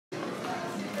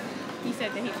He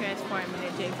said that he transformed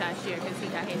into J.Tahshere because he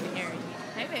got his inheritance.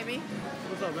 Hey, baby.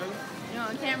 What's up, baby? You're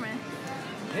on camera.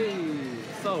 Hey,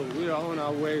 so we are on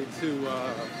our way to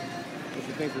what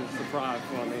you think is a surprise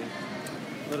for me.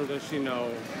 Little does she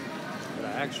know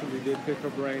that I actually did pick her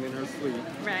brain in her sleep.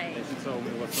 Right. And she told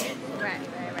me what's up. Right.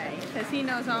 Because he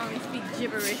knows I only speak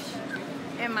gibberish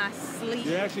in my sleep.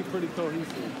 You're actually pretty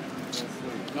cohesive in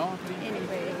sleep. No?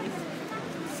 Anyways,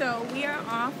 so we are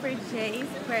off for Jay's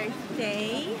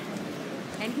birthday.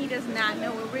 And he does not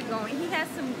know where we're going. He has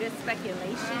some good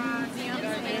speculations, you know what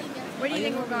I'm saying? Where do you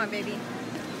think we're going, baby?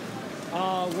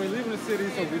 We're leaving the city,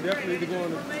 so we're definitely either going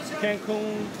to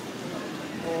Cancun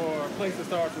or a place that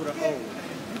starts with an O.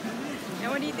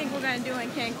 And what do you think we're going to do in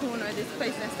Cancun or this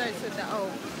place that starts with the O?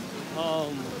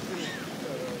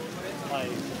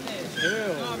 Like,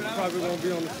 hell, we're probably going to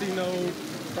be on the C-Node,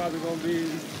 probably going to be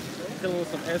filling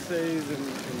some essays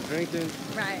and drinking.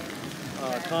 Right.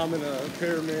 Climbing a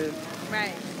pyramid.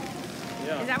 Right.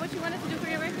 Yeah. Is that what you wanted to do for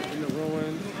your birthday? In the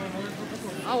ruin.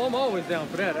 Oh, I'm always down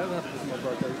for that. That doesn't have to be my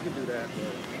birthday. You can do that.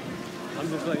 But I'm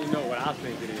just letting you know what I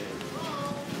think it is.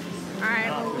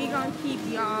 Alright, well, we're going to keep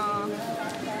y'all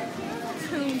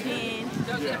tuned in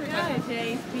to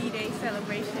Jay's B-Day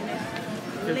celebration.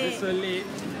 It's a lit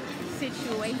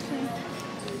situation.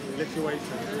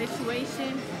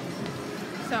 Lituation.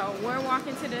 So we're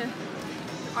walking to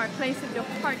our place of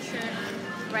departure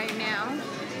right now.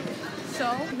 So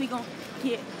we gonna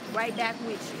get right back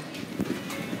with you.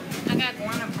 I got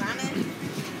guanabana.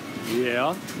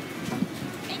 Yeah.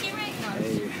 Ain't it right? No.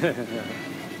 Hey.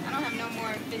 I don't have no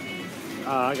more 50s.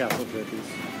 I got some 50s.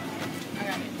 I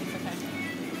got it. It's okay.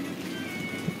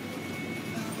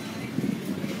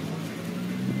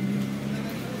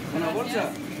 Una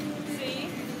bolsa. See?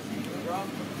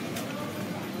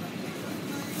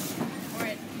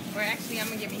 Or actually, I'm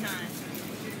gonna get behind.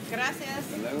 Gracias.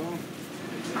 Hello.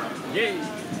 Yay.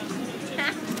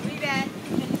 We back.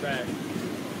 Back.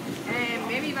 And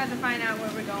baby about to find out where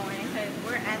we're going because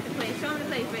we're at the place. Show them the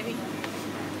place, baby.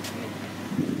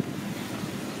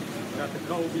 Got the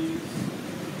Kobe's.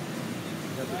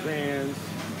 Got the Vans.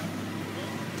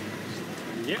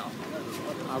 Yeah.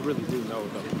 I really do know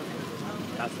though.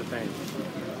 That's the thing.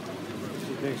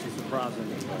 She thinks she's surprising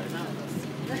me, but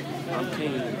I'm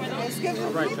keen.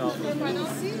 All right, y'all.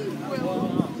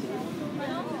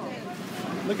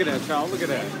 Look at that, y'all. Look at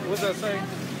that. What's that say?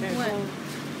 Cancun? What?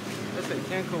 That say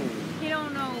Cancun. He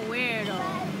don't know where though.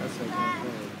 That say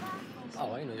Cancun.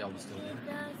 Oh, I didn't know y'all was still there.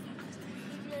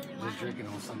 Just drinking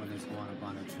on some of this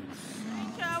guanabana juice.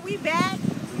 Y'all, we back.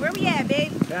 Where we at,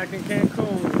 babe? Back in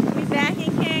Cancun. We back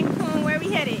in Cancun. Where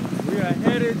we headed? We are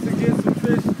headed to get some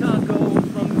fish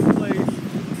tacos from this place.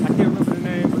 I can't remember the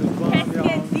name, but it's bomb, y'all.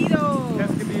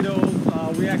 Pescaditos.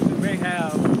 We actually may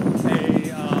have a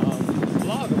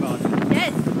vlog about it.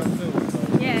 Yes.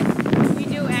 Yes, we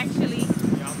do actually.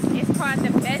 Yeah. It's called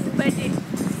the Best Budget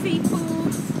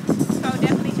Seafood. So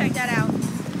definitely check that out.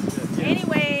 Yes.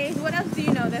 Anyways, what else do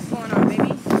you know that's going on,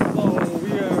 baby? So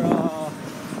we are,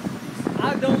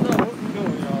 I don't know what we're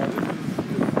doing, y'all.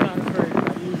 This is kind of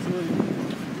crazy.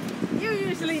 You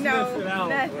usually know Sniff it out,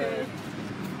 nothing.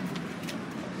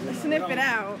 Sniff it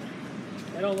out.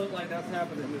 It don't look like that's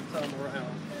happening this time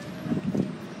around.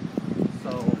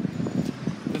 So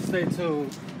just stay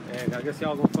tuned, and I guess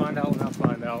y'all gonna find out when I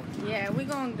find out. Yeah, we're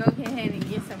gonna go ahead and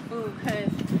get some food because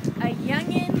a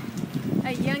youngin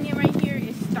right here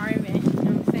is starving. You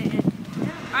know what I'm saying?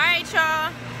 Alright,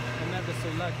 y'all. I'm never so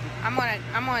lucky.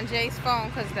 I'm on Jay's phone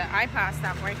because the iPod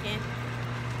stopped working.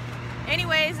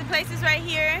 Anyways, the place is right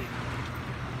here.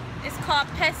 It's called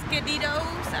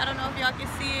Pescaditos. I don't know if y'all can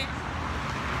see it.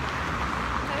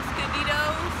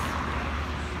 Pescaditos.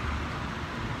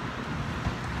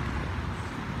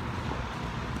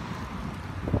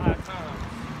 High time.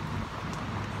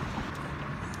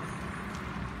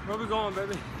 Where we going,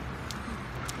 baby?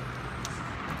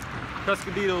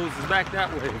 Pescaditos is back that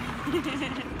way.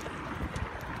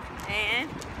 And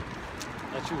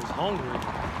That you was hungry.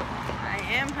 I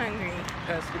am hungry.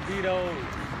 Pescaditos.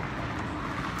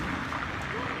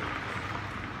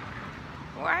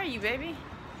 Where are you, baby?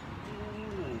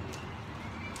 Ooh.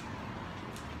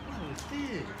 What is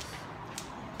this?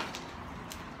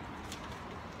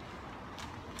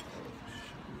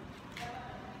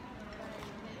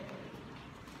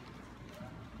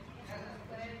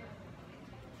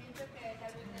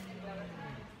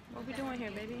 What we doing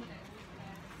here, baby?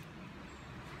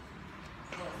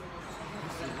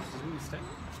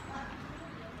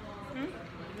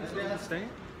 Is where we staying?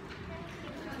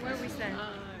 Where are we staying?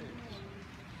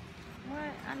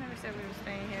 What? I never said we were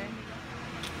staying here.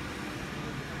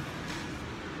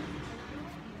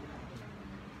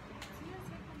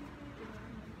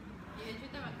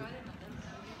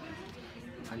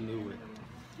 I knew it.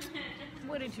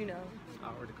 What did you know? I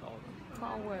already called them.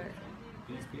 Call what?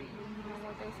 These people.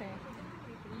 What they say?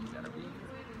 You gotta be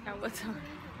At what time?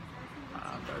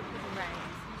 5:30.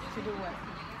 Right. To do what?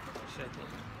 Check in.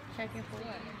 Check in for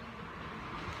what?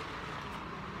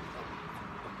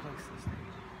 A place to stay.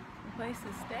 A place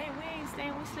to stay? We ain't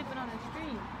staying. We sleeping on the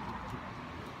street.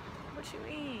 What you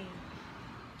mean?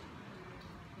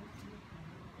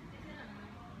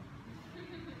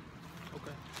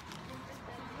 Okay.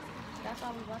 That's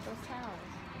why we bought those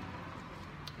towels.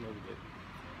 No, we didn't.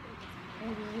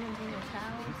 Maybe you didn't bring the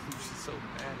towels? She's so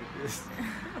mad at this.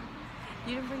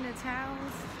 You didn't bring the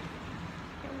towels?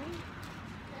 Can we?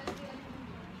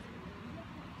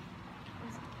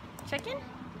 Check in?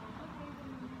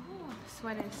 Ooh,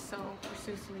 sweating so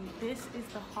profusely. This is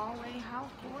the hallway. How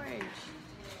gorge.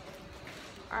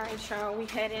 Alright, y'all. We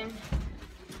heading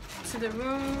to the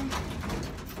room.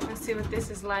 Let's see what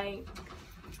this is like.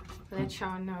 Let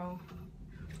y'all know.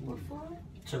 What floor?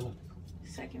 Chilling.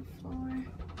 Second floor.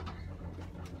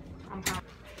 I'm hot.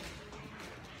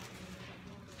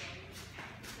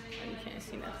 You can't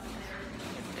see nothing.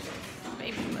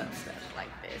 Baby love stuff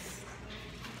like this.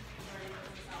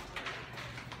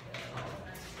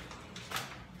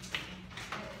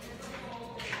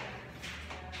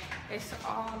 It's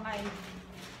all like,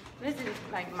 this is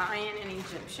like Mayan and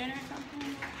Egyptian or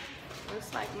something.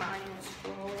 Looks like Mayan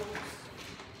scrolls.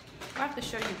 I'll have to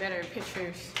show you better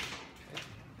pictures.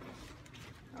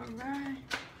 All right.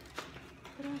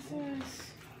 What else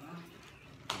is?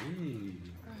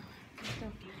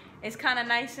 It's kind of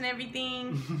nice and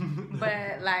everything,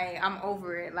 but like I'm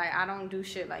over it. Like I don't do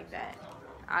shit like that.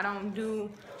 I don't do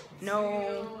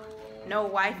no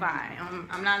Wi-Fi.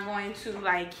 I'm not going to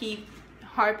like keep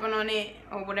harping on it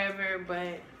or whatever.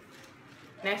 But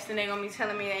next thing they gonna be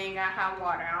telling me they ain't got hot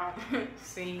water. I don't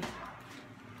see.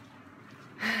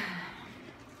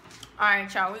 All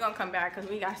right, y'all. We gonna come back because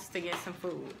we got to get some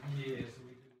food. Yes.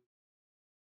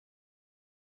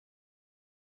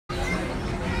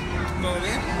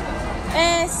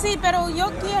 Sí, pero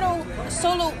yo quiero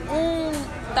solo un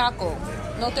taco,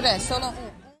 no tres, solo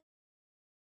un.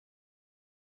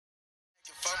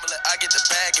 I get the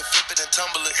bag and flip it and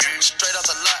tumble it. Straight off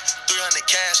the lot, 300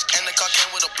 cash, and the car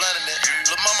came with a blunt in it.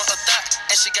 Lil' mama a thot,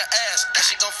 and she got ass, and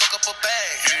she gon' fuck up a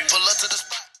bag. Pull up to the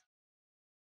spot.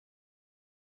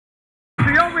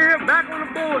 See, over here back on the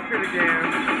bullshit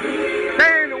again.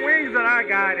 Saying the wings that I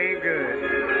got ain't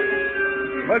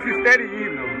good. But she's steady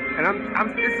eating them. And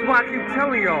this is what I keep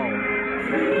telling y'all.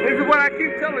 This is what I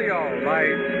keep telling y'all.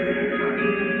 Like,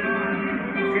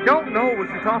 she don't know what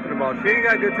she's talking about. She ain't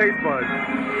got good taste buds.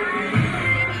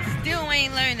 Still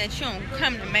ain't learned that you don't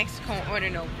come to Mexico and order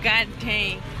no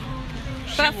goddamn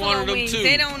buffalo wings.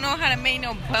 They don't know how to make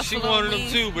no buffalo wings. She wanted them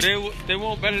too, but they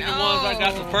weren't better than the ones I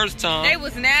got the first time. They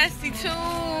was nasty too.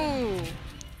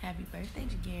 Happy birthday,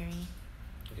 Gary.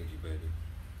 Thank you, baby.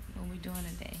 What we doing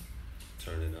today?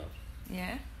 Turning up.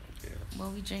 Yeah? Yeah.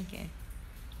 What we drinking?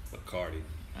 Bacardi.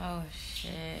 Oh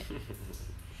shit.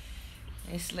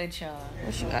 It's lit, y'all.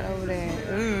 What you got over there?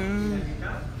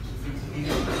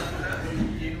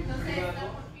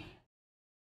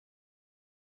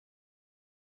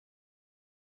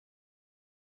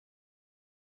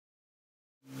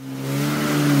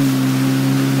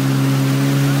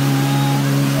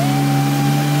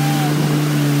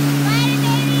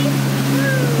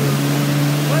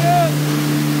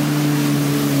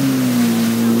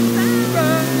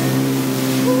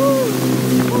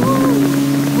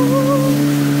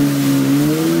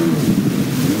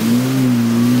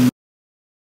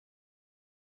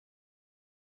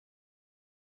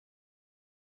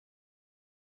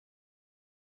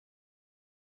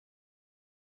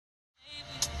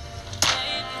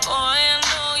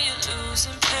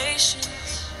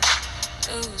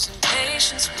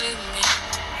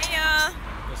 Hey y'all.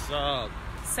 What's up?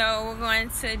 So we're going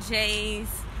to Jay's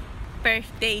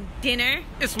birthday dinner.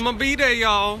 It's my B-day,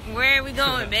 y'all. Where are we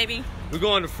going, baby? We're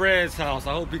going to Fred's house.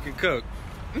 I hope he can cook.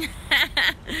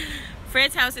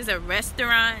 Fred's house is a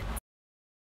restaurant.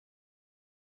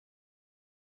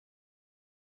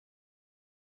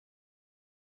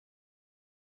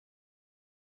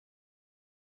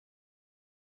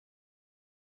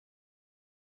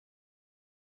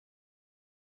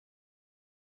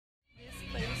 This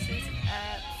place is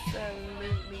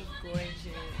absolutely gorgeous.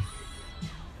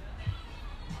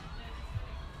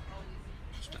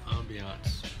 Just the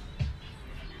ambiance.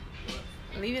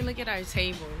 Even look at our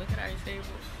table. Look at our table.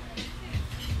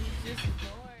 It's just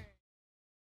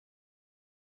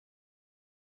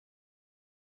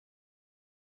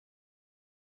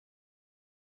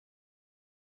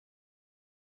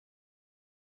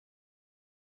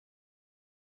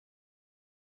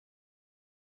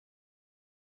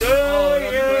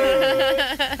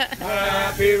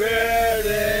Happy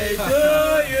birthday to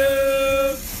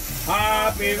you.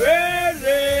 Happy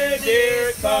birthday,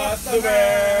 dear customer.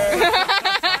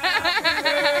 Happy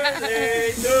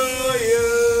birthday to you.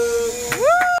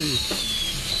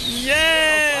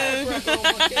 Yes!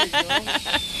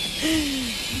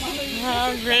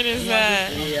 How great is that?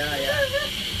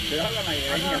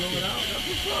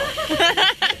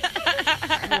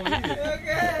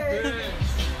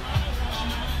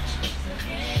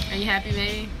 Are you happy,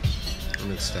 baby?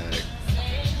 I'm ecstatic.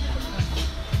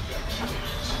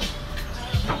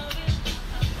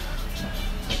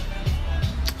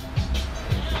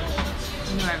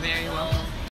 You are very welcome.